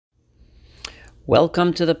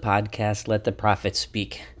Welcome to the podcast, Let the Prophet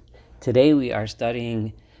Speak. Today we are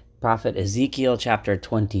studying Prophet Ezekiel chapter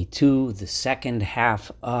 22, the second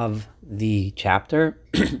half of the chapter.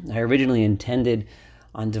 I originally intended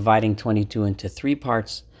on dividing 22 into three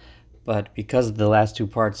parts, but because the last two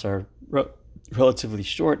parts are relatively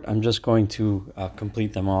short, I'm just going to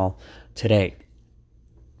complete them all today.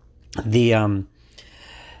 The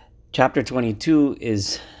chapter 22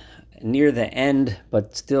 is near the end,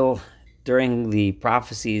 but still during the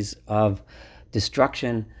prophecies of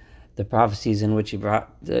destruction, the prophecies in which he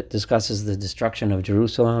discusses the destruction of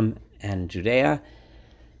Jerusalem and Judea.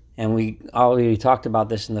 And we already talked about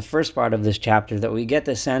this in the first part of this chapter, that we get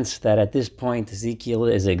the sense that at this point Ezekiel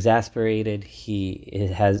is exasperated.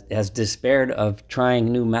 He has despaired of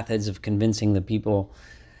trying new methods of convincing the people,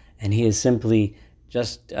 and he is simply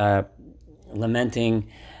just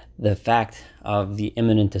lamenting the fact of the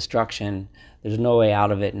imminent destruction. There's no way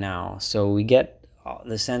out of it now. So we get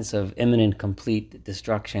the sense of imminent, complete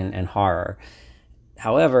destruction and horror.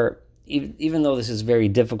 However, even though this is very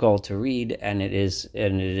difficult to read and it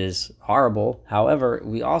is horrible, however,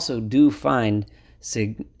 we also do find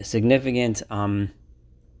significant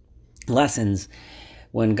lessons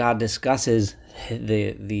when God discusses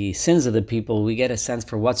the sins of the people. We get a sense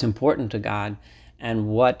for what's important to God and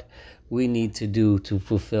what we need to do to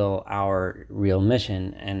fulfill our real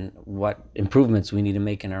mission and what improvements we need to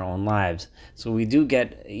make in our own lives. So we do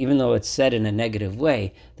get, even though it's said in a negative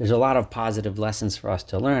way, there's a lot of positive lessons for us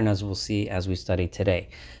to learn, as we'll see as we study today.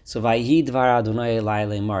 So Vayhi dvar Adonai Elai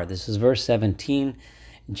lemar. This is verse 17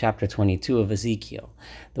 in chapter 22 of Ezekiel.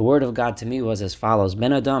 The word of God to me was as follows: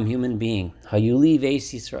 Ben Adam, human being, Hayuli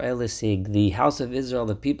veis Yisrael sig. The house of Israel,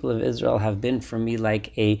 the people of Israel, have been for me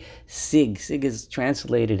like a sig. Sig is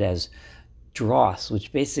translated as dross,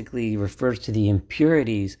 which basically refers to the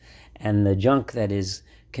impurities and the junk that is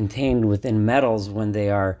contained within metals when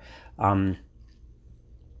they are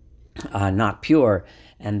not pure,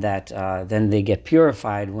 and that then they get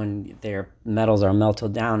purified when their metals are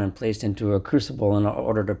melted down and placed into a crucible in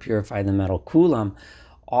order to purify the metal. Kulam,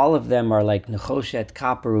 all of them are like nechoshet,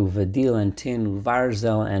 copper, vadil, and tin,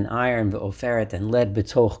 uvarzel, and iron, ve'oferet, and lead,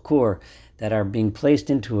 betoch kur, that are being placed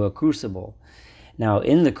into a crucible. Now,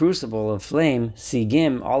 in the crucible of flame,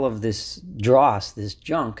 sigim, all of this dross, this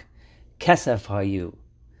junk, kesef hayu,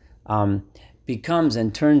 becomes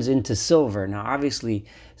and turns into silver. Now, obviously,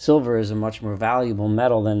 silver is a much more valuable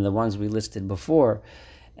metal than the ones we listed before.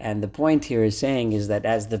 And the point here is that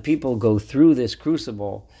as the people go through this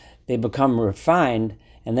crucible, they become refined,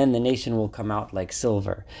 and then the nation will come out like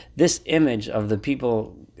silver. This image of the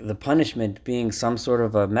people, the punishment being some sort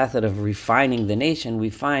of a method of refining the nation,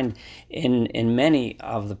 we find in many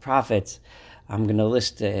of the prophets. I'm going to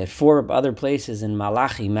list 4 other places in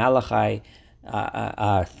Malachi,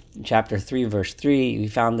 chapter 3, verse 3. We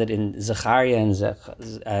found it in Zechariah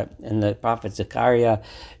in the prophet Zechariah,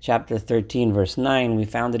 chapter 13, verse 9. We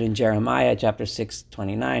found it in Jeremiah, chapter 6,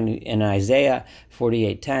 29, in Isaiah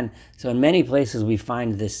 48:10. So in many places we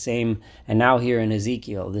find this same, and now here in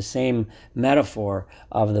Ezekiel, the same metaphor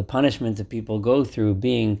of the punishment that people go through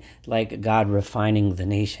being like God refining the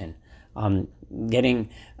nation,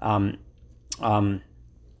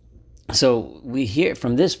 So we hear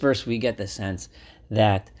from this verse, we get the sense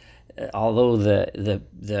that although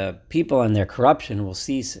the people and their corruption will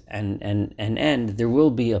cease and end, there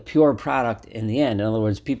will be a pure product in the end. In other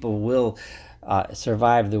words, people will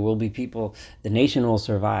survive. There will be people, the nation will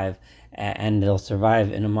survive, and they'll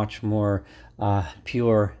survive in a much more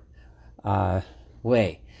pure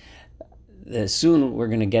way. Soon we're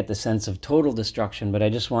going to get the sense of total destruction, but I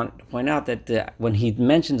just want to point out that when he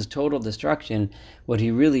mentions total destruction, what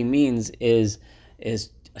he really means is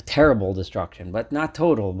a terrible destruction, but not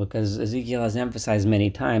total, because Ezekiel has emphasized many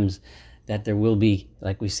times that there will be,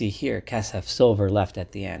 like we see here, kesef, silver, left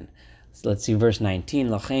at the end. So let's see verse 19.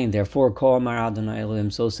 Lachein, therefore, Ko Amar Adonai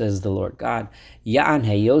Elohim, so says the Lord God, Ya'an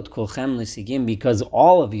heyot kolchem lesigim, because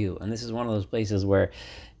all of you, and this is one of those places where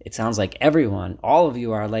it sounds like everyone, all of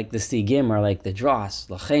you are like the sigim, are like the dross.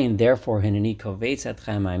 Lachein, therefore, hineni kovetz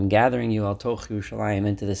etchem, I'm gathering you al toch Yerushalayim,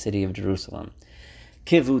 into the city of Jerusalem.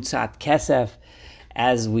 Kivutzat kesef,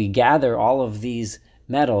 as we gather all of these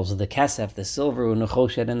metals, the kesef, the silver,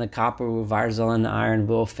 unechoshet, and the copper, uvarzel, and the iron,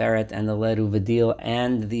 vuoferet, and the lead, uvadil,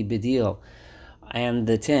 and the bedil, and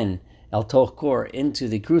the tin, el toch kor, into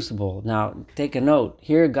the crucible. Now, take a note.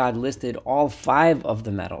 Here God listed all 5 of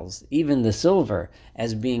the metals, even the silver,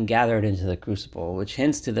 as being gathered into the crucible, which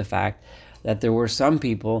hints to the fact that there were some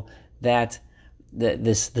people that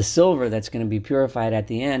the silver that's going to be purified at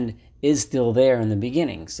the end is still there in the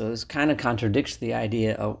beginning. So this kind of contradicts the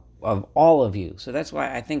idea of of all of you. So that's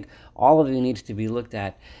why I think all of you needs to be looked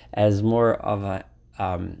at as more of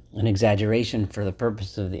an exaggeration for the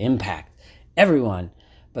purpose of the impact. Everyone,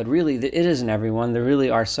 but really it isn't everyone. There really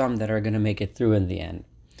are some that are going to make it through in the end.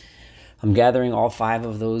 I'm gathering all 5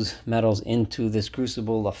 of those metals into this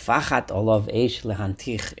crucible, lafachat olav eish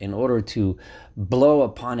lehantich, in order to blow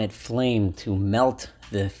upon it flame, to melt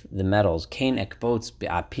the metals. Kain ekbots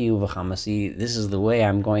be'api uv'chamasi. This is the way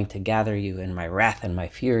I'm going to gather you in my wrath and my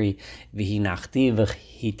fury. V'hinachti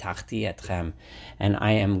v'hitachti etchem. And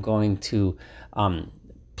I am going to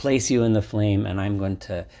place you in the flame, and I'm going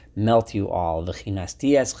to melt you all.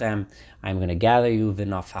 V'chinasti eschem. I'm going to gather you,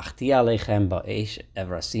 v'nafachti alechem ba'esh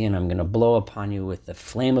evrasi, and I'm going to blow upon you with the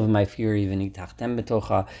flame of my fury, v'nitachtem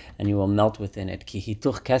betocha, and you will melt within it. Ki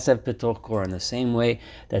hituch kesef betoch kor, in the same way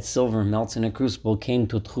that silver melts in a crucible, kein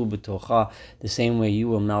tutchu betocha, the same way you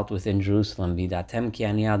will melt within Jerusalem. V'datem ki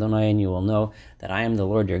ani Adonai, and you will know that I am the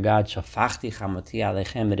Lord your God. Shafachti chamoti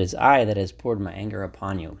alechem, it is I that has poured my anger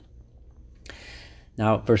upon you.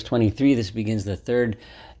 Now, verse 23, this begins the third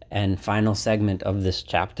and final segment of this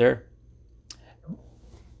chapter.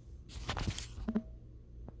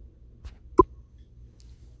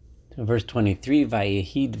 Verse 23,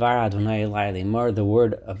 Vayehi dvar Adonai elai lemar, the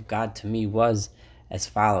word of God to me was as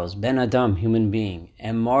follows: Ben Adam, human being,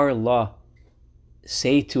 Emar la,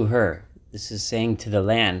 say to her. This is saying to the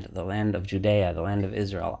land of Judea, the land of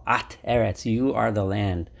Israel. At eretz, you are the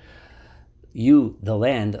land. You, the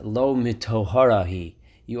land, lo mitoharahi,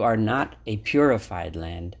 you are not a purified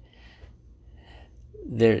land.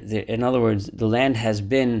 In other words, the land has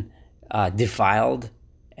been defiled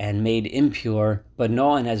and made impure, but no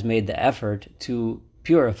one has made the effort to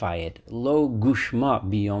purify it. Lo gushma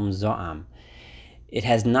biyom zo'am. It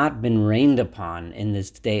has not been rained upon in this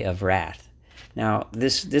day of wrath. Now,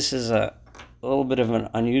 this is a little bit of an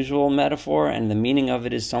unusual metaphor, and the meaning of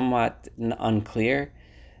it is somewhat unclear.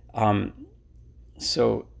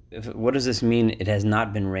 So what does this mean, it has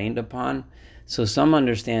not been rained upon? So some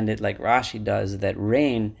understand it like Rashi does, that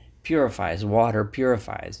rain purifies, water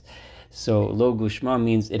purifies. So lo gushma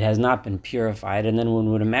means it has not been purified, and then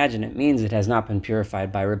one would imagine it means it has not been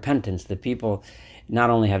purified by repentance. The people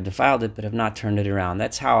not only have defiled it, but have not turned it around.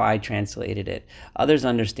 That's how I translated it. Others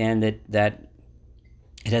understand that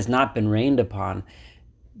it has not been rained upon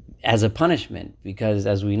as a punishment, because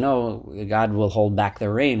as we know, God will hold back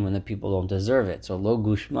the rain when the people don't deserve it. So lo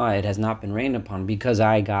gushma, it has not been rained upon because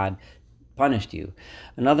I, God, punished you.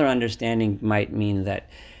 Another understanding might mean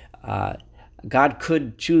that God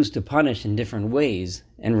could choose to punish in different ways,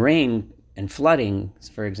 and rain and flooding,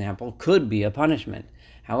 for example, could be a punishment.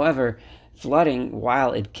 However, flooding,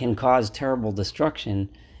 while it can cause terrible destruction,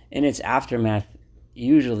 in its aftermath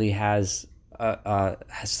usually has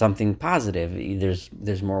something positive.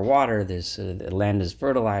 There's more water, the land is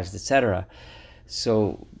fertilized, etc.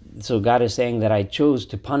 So God is saying that I chose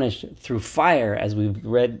to punish through fire, as we've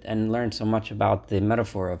read and learned so much about the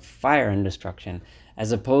metaphor of fire and destruction,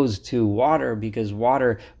 as opposed to water, because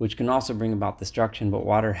water, which can also bring about destruction, but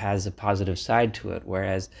water has a positive side to it,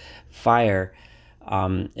 whereas fire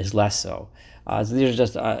is less so. So these are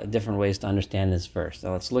just different ways to understand this verse.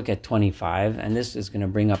 So let's look at 25, and this is going to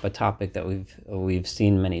bring up a topic that we've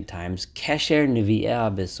seen many times. Kesher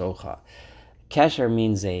nevi'eh besocha. Kesher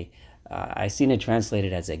means I've seen it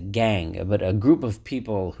translated as a gang, but a group of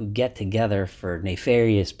people who get together for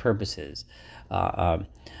nefarious purposes. A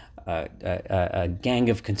gang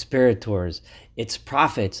of conspirators. Its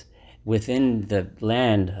prophets within the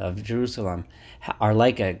land of Jerusalem are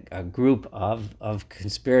like a group of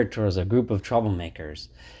conspirators, a group of troublemakers.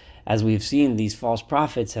 As we've seen, these false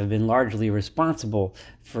prophets have been largely responsible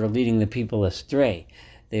for leading the people astray.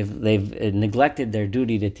 They've neglected their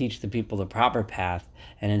duty to teach the people the proper path,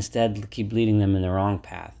 and instead keep leading them in the wrong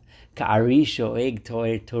path. Ka'ari sho'eg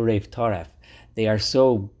toref toref. They are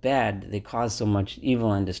so bad, they cause so much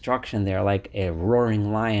evil and destruction. They are like a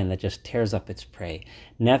roaring lion that just tears up its prey.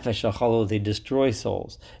 Nefesh achalo, they destroy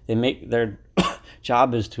souls. Their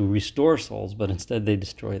job is to restore souls, but instead they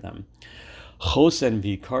destroy them. Chosen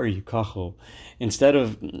vikar yukacho. Instead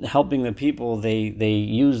of helping the people, they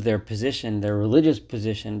use their position, their religious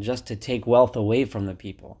position, just to take wealth away from the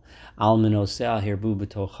people. Almenoseh hirbu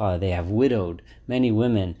betocha. They have widowed many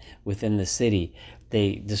women within the city.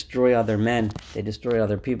 They destroy other men, they destroy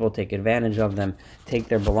other people, take advantage of them, take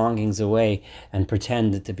their belongings away, and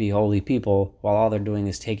pretend to be holy people, while all they're doing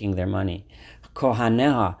is taking their money.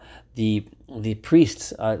 Kohaneha, the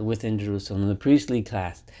priests within Jerusalem, the priestly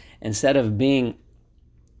class, instead of being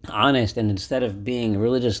honest and instead of being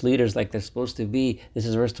religious leaders like they're supposed to be, this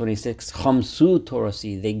is verse 26, Chamsu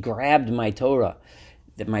Torasi, they grabbed my Torah.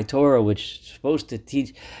 that my Torah, which is supposed to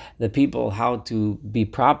teach the people how to be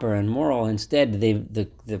proper and moral, instead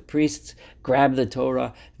the priests grab the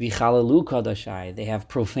Torah, vichalalu kadashai. They have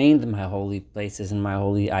profaned my holy places and my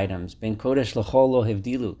holy items. Ben kodesh l'chol lo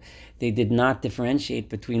hevdilu. They did not differentiate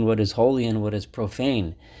between what is holy and what is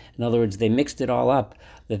profane. In other words, they mixed it all up.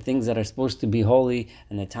 The things that are supposed to be holy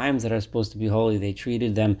and the times that are supposed to be holy, they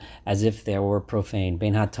treated them as if they were profane.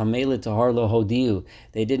 Ben hatamei l'tahar lo hodiu.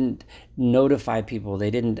 They didn't notify people. They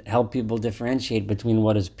didn't help people differentiate between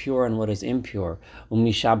what is pure and what is impure.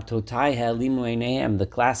 Umishab-totai ha'elimu einehem. The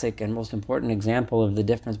classic and most important example of the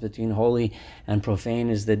difference between holy and profane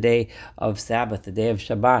is the day of Sabbath, the day of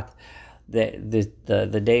Shabbat.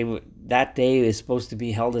 The day, that day is supposed to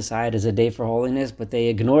be held aside as a day for holiness, but they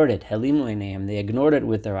ignored it. Helimu einayim. They ignored it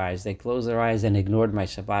with their eyes. They closed their eyes and ignored my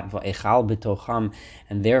Shabbat. Va'echal b'tocham.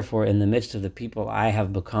 And therefore, in the midst of the people, I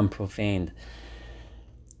have become profaned.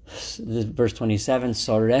 Verse 27,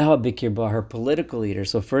 Soreha bikirba, her political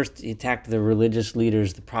leaders. So first he attacked the religious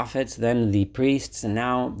leaders, the prophets, then the priests, and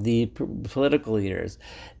now the political leaders.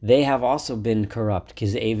 They have also been corrupt.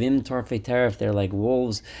 Kizevim torfei teref, they're like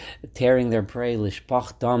wolves tearing their prey,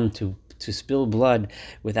 lishpach dam, to spill blood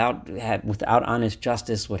without honest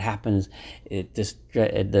justice. What happens?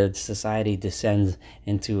 The society descends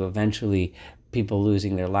into eventually people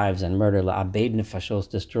losing their lives and murder, la'abed nefashos,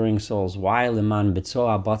 destroying souls, why liman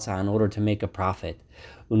bitzoa batza, in order to make a profit.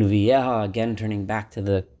 Unuviyeha, again turning back to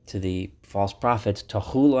the false prophets,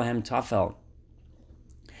 tachu lohem tafel,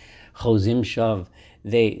 chozim shav,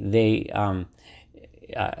 tachu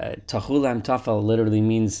lohem tafel literally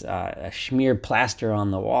means a smear plaster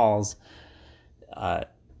on the walls,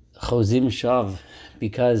 chozim shav,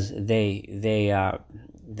 because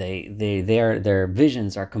their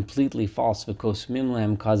visions are completely false. The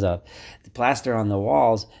plaster on the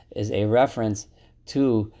walls is a reference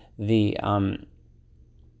to the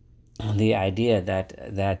idea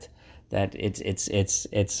that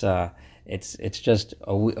it's just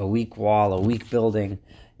a weak wall, a weak building,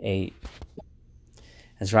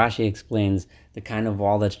 as Rashi explains, the kind of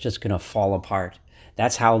wall that's just going to fall apart.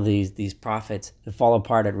 That's how these prophets fall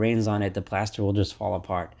apart. It rains on it, the plaster will just fall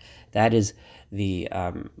apart. That is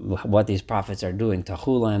what these prophets are doing.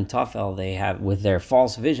 Tahula and Tafel, they have, with their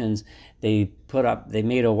false visions, they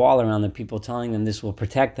made a wall around the people, telling them this will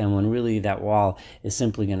protect them, when really that wall is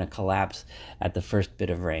simply going to collapse at the first bit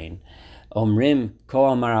of rain. Omrim, Ko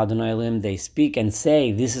Amar Adonai Elohim, they speak and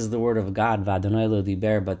say, this is the word of God, V'Adonai Lo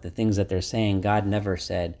Diber, but the things that they're saying, God never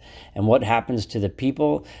said. And what happens to the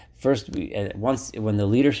people? First, when the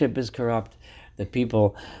leadership is corrupt, the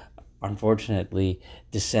people unfortunately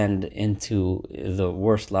descend into the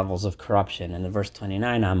worst levels of corruption. In the verse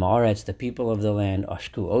 29, Amoretz, the people of the land,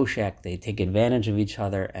 Ashku Oshek, they take advantage of each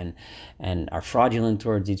other and are fraudulent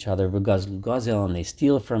towards each other, V'Gazlu Gazel, and they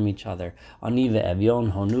steal from each other, Aniva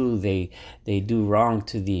Evyon Honu, they do wrong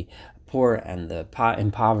to the poor and the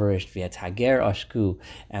impoverished, via Hager Ashku,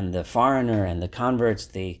 and the foreigner and the converts,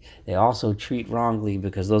 they also treat wrongly,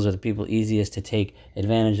 because those are the people easiest to take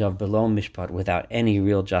advantage of, below mishpat, without any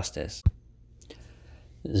real justice.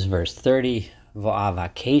 This is verse 30.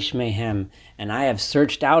 Va'avakesh mehem, and I have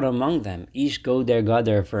searched out among them, ish goder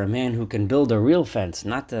gader, for a man who can build a real fence,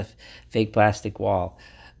 not the fake plastic wall,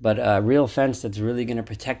 but a real fence that's really going to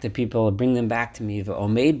protect the people, bring them back to me.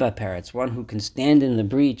 V'omeid ba'peretz, one who can stand in the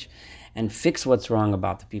breach and fix what's wrong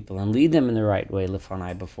about the people and lead them in the right way,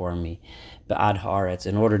 lefanai, before me, be'ad haaretz,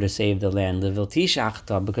 in order to save the land, levilti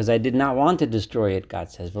shachta, because I did not want to destroy it,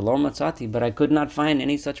 God says, v'lo matzati, but I could not find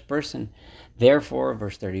any such person. Therefore,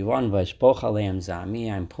 verse 31, v'eshpoch aleim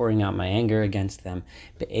zami, I'm pouring out my anger against them,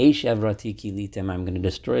 be'esh evrati kilitem, I'm going to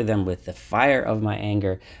destroy them with the fire of my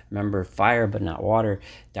anger. Remember, fire but not water.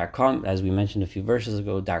 Darkom, as we mentioned a few verses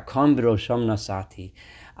ago, darkom b'rosham nasati,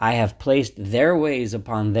 I have placed their ways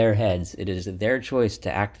upon their heads. It is their choice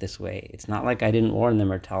to act this way. It's not like I didn't warn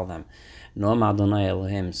them or tell them. Noam Adonai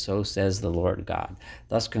Elohim, so says the Lord God.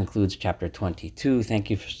 Thus concludes chapter 22. Thank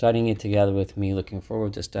you for studying it together with me. Looking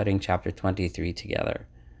forward to studying chapter 23 together.